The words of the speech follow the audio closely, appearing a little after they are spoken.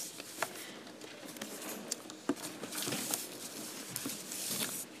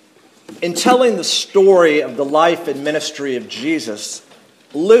In telling the story of the life and ministry of Jesus,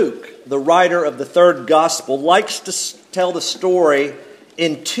 Luke, the writer of the third gospel, likes to tell the story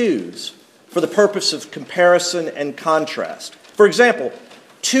in twos for the purpose of comparison and contrast. For example,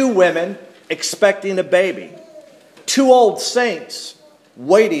 two women expecting a baby, two old saints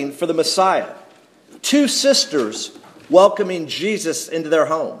waiting for the Messiah, two sisters welcoming Jesus into their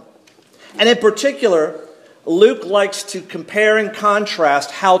home. And in particular, Luke likes to compare and contrast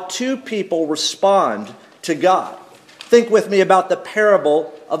how two people respond to God. Think with me about the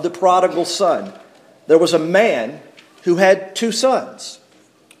parable of the prodigal son. There was a man who had two sons.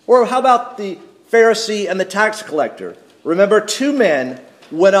 Or how about the Pharisee and the tax collector? Remember, two men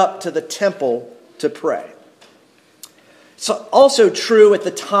went up to the temple to pray. It's also true at the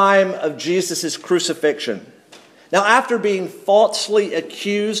time of Jesus' crucifixion. Now, after being falsely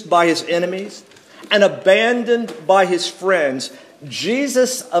accused by his enemies and abandoned by his friends,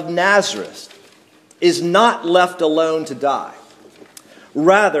 Jesus of Nazareth is not left alone to die.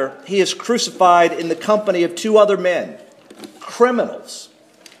 Rather, he is crucified in the company of two other men, criminals,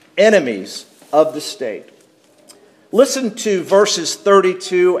 enemies of the state. Listen to verses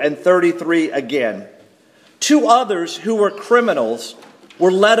 32 and 33 again. Two others who were criminals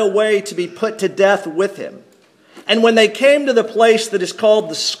were led away to be put to death with him. And when they came to the place that is called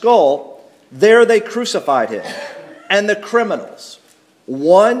the Skull, there they crucified him and the criminals,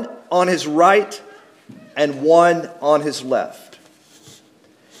 one on his right and one on his left.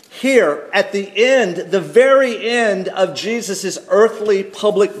 Here, at the end, the very end of Jesus' earthly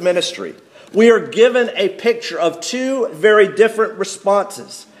public ministry, we are given a picture of two very different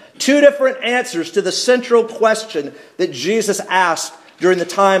responses, two different answers to the central question that Jesus asked during the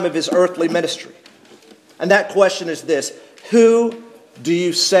time of his earthly ministry. And that question is this: who do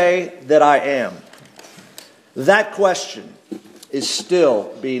you say that I am? That question is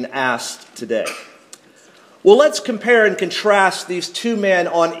still being asked today. Well, let's compare and contrast these two men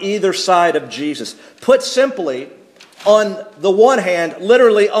on either side of Jesus. Put simply, on the one hand,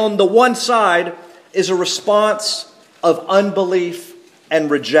 literally on the one side, is a response of unbelief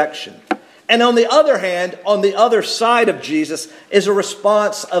and rejection. And on the other hand, on the other side of Jesus, is a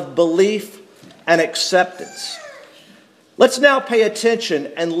response of belief and acceptance. Let's now pay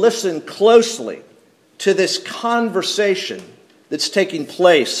attention and listen closely to this conversation that's taking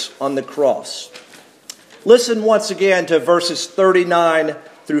place on the cross. Listen once again to verses 39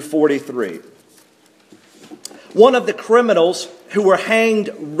 through 43. One of the criminals who were hanged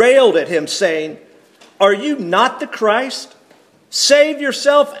railed at him, saying, "Are you not the Christ? Save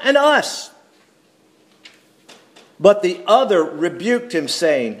yourself and us." But the other rebuked him,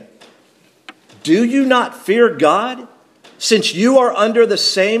 saying, "Do you not fear God, since you are under the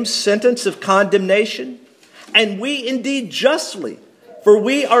same sentence of condemnation? And we indeed justly, for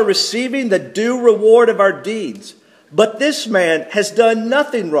we are receiving the due reward of our deeds. But this man has done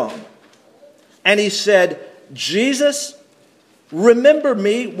nothing wrong." And he said, "Jesus, remember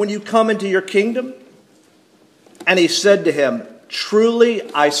me when you come into your kingdom." And he said to him, "Truly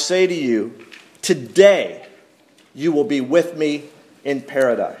I say to you, today you will be with me in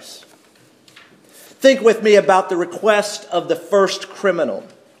paradise." Think with me about the request of the first criminal.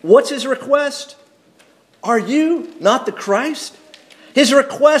 What's his request? Are you not the Christ? His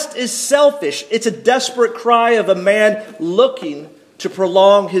request is selfish. It's a desperate cry of a man looking to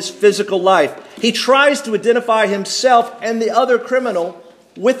prolong his physical life. He tries to identify himself and the other criminal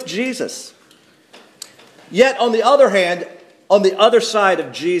with Jesus. Yet, on the other hand, on the other side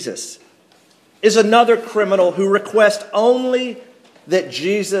of Jesus is another criminal who requests only that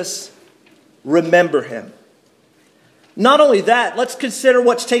Jesus remember him. Not only that, let's consider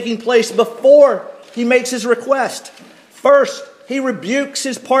what's taking place before he makes his request. First, he rebukes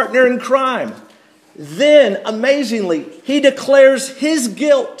his partner in crime. Then, amazingly, he declares his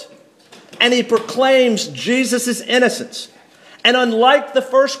guilt and he proclaims Jesus' innocence. And unlike the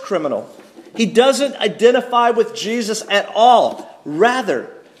first criminal, he doesn't identify with Jesus at all. Rather,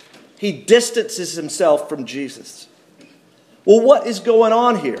 he distances himself from Jesus. Well, what is going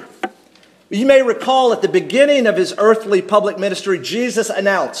on here? You may recall at the beginning of his earthly public ministry, Jesus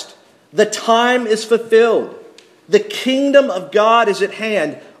announced, "The time is fulfilled. The kingdom of God is at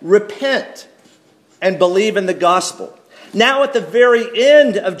hand. Repent and believe in the gospel." Now at the very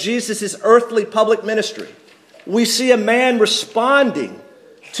end of Jesus' earthly public ministry, we see a man responding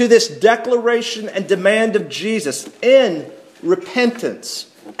to this declaration and demand of Jesus in repentance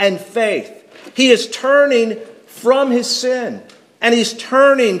and faith. He is turning from his sin and he's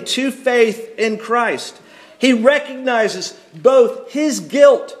turning to faith in Christ. He recognizes both his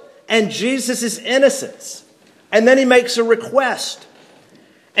guilt and Jesus' innocence. And then he makes a request.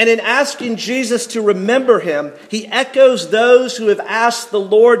 And in asking Jesus to remember him, he echoes those who have asked the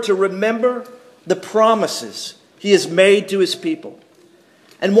Lord to remember the promises he has made to his people.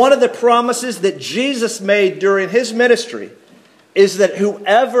 And one of the promises that Jesus made during his ministry is that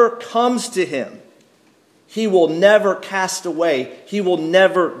whoever comes to him, he will never cast away. He will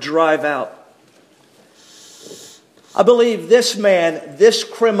never drive out. I believe this man, this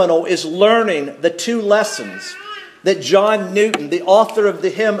criminal, is learning the two lessons that John Newton, the author of the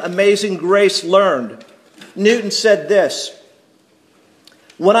hymn Amazing Grace, learned. Newton said this: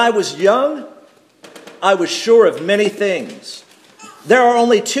 "When I was young, I was sure of many things. There are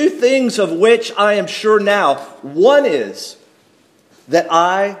only two things of which I am sure now. One is that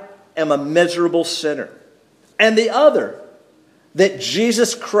I am a miserable sinner, and the other, that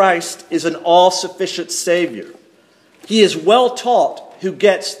Jesus Christ is an all-sufficient Savior. He is well taught who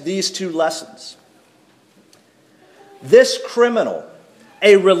gets these two lessons." This criminal,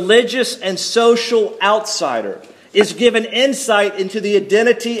 a religious and social outsider, is given insight into the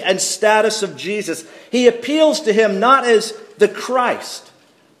identity and status of Jesus. He appeals to him not as the Christ,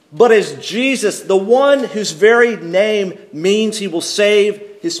 but as Jesus, the one whose very name means he will save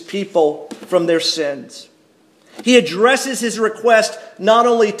his people from their sins. He addresses his request not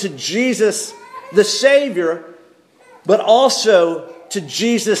only to Jesus, the Savior, but also to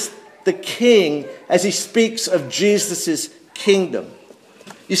Jesus, the King, as he speaks of Jesus' kingdom.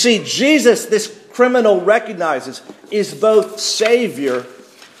 You see, Jesus, this criminal recognizes, is both Savior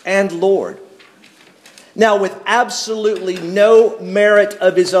and Lord. Now, with absolutely no merit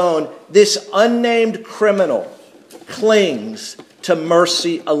of his own, this unnamed criminal clings to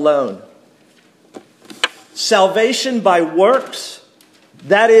mercy alone. Salvation by works,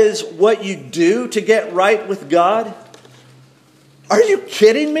 that is what you do to get right with God? Are you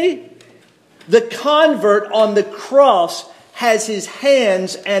kidding me? The convert on the cross has his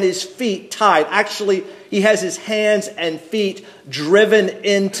hands and his feet tied. Actually, he has his hands and feet driven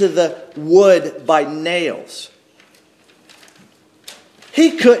into the wood by nails.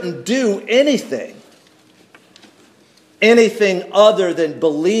 He couldn't do anything other than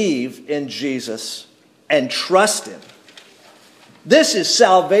believe in Jesus and trust him. This is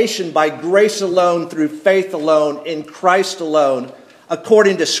salvation by grace alone, through faith alone, in Christ alone,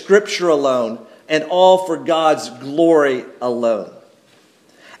 according to Scripture alone, and all for God's glory alone.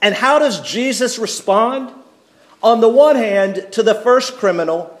 And how does Jesus respond? On the one hand, to the first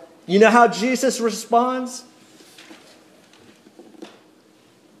criminal, you know how Jesus responds?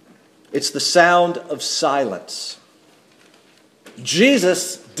 It's the sound of silence.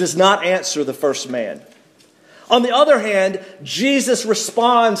 Jesus does not answer the first man. On the other hand, Jesus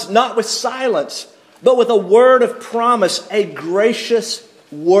responds not with silence, but with a word of promise, a gracious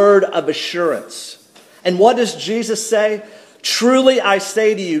word of assurance. And what does Jesus say? "Truly I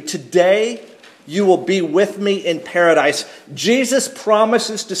say to you, today you will be with me in paradise." Jesus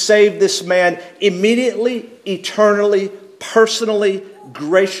promises to save this man immediately, eternally, personally,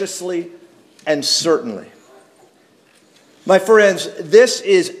 graciously, and certainly. My friends, this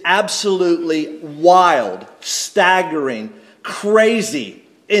is absolutely wild, staggering, crazy,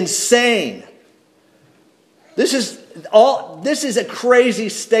 insane. This is a crazy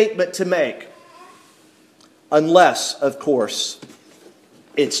statement to make. Unless, of course,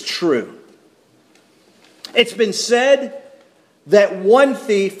 it's true. It's been said that one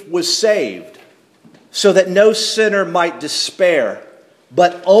thief was saved so that no sinner might despair,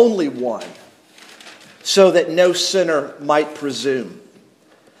 but only one, so that no sinner might presume.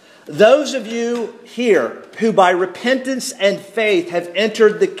 Those of you here who by repentance and faith have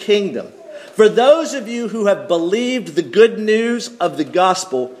entered the kingdom, for those of you who have believed the good news of the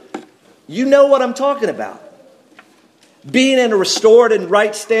gospel, you know what I'm talking about. Being in a restored and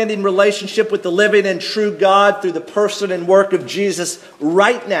right-standing relationship with the living and true God through the person and work of Jesus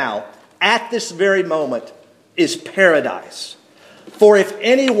right now, at this very moment, is paradise. For if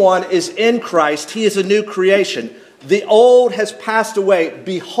anyone is in Christ, he is a new creation. The old has passed away.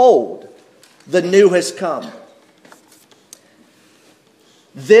 Behold, the new has come.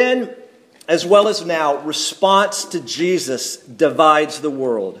 Then, as well as now, response to Jesus divides the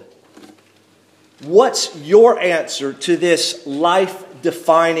world. What's your answer to this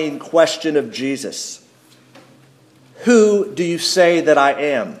life-defining question of Jesus? Who do you say that I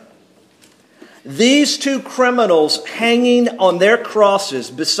am? These two criminals hanging on their crosses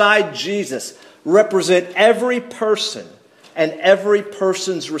beside Jesus represent every person and every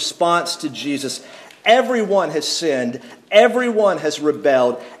person's response to Jesus. Everyone has sinned. Everyone has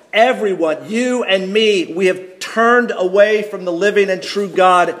rebelled. Everyone, you and me, we have turned away from the living and true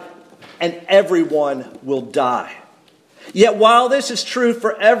God, and everyone will die. Yet while this is true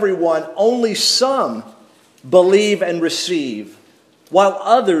for everyone, only some believe and receive, while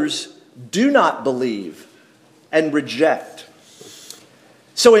others do not believe and reject.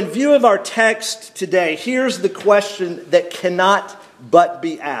 So in view of our text today, here's the question that cannot but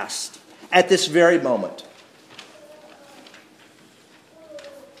be asked at this very moment.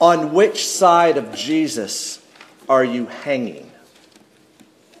 On which side of Jesus are you hanging?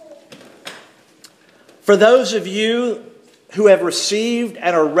 For those of you who have received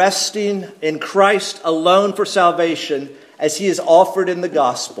and are resting in Christ alone for salvation, as he is offered in the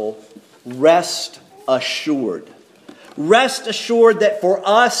gospel, rest assured. Rest assured that for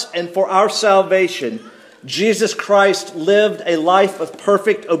us and for our salvation, Jesus Christ lived a life of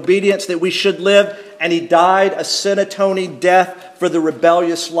perfect obedience that we should live, and he died a sin-atoning death for the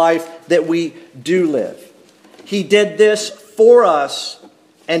rebellious life that we do live. He did this for us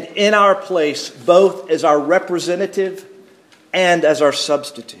and in our place, both as our representative and as our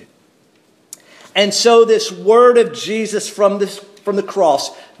substitute. And so this word of Jesus from the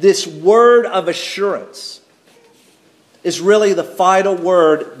cross, this word of assurance, is really the final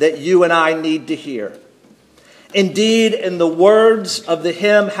word that you and I need to hear. Indeed, in the words of the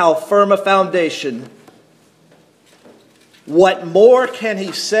hymn, How Firm a Foundation, what more can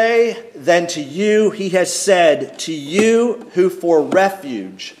he say than to you he has said, to you who for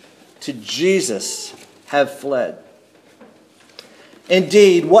refuge to Jesus have fled?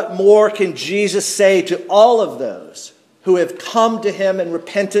 Indeed, what more can Jesus say to all of those who have come to him in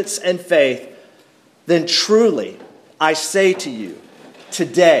repentance and faith than truly, I say to you,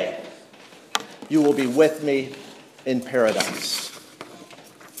 today you will be with me in paradise.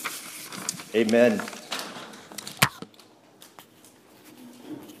 Amen.